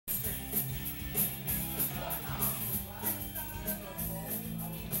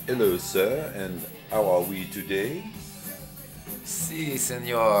Hello, sir, and how are we today? Si,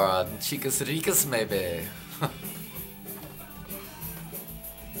 senor. Chicas ricas, maybe.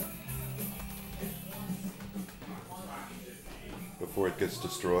 Before it gets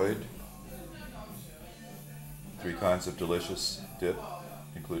destroyed, 3 kinds of delicious dip,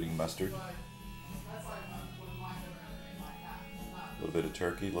 including mustard, a little bit of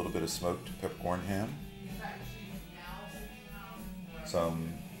turkey, a little bit of smoked peppercorn ham,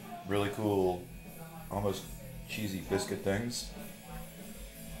 some really cool, almost cheesy biscuit things,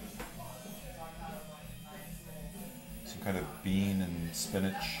 some kind of bean and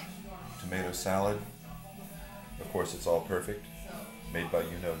spinach tomato salad. Of course, it's all perfect, made by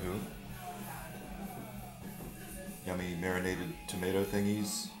you-know-who. Yummy marinated tomato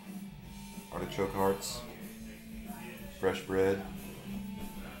thingies, artichoke hearts, fresh bread,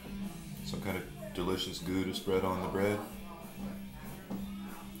 some kind of delicious Gouda spread on the bread.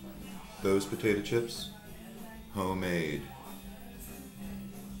 Those potato chips, homemade.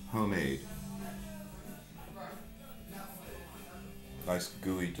 Homemade. Nice,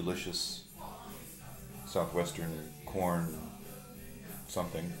 gooey, delicious southwestern corn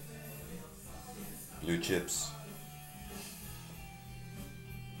something. Blue chips.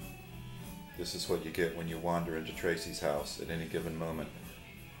 This is what you get when you wander into Tracy's house at any given moment.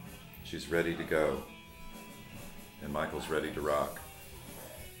 She's ready to go, and Michael's ready to rock.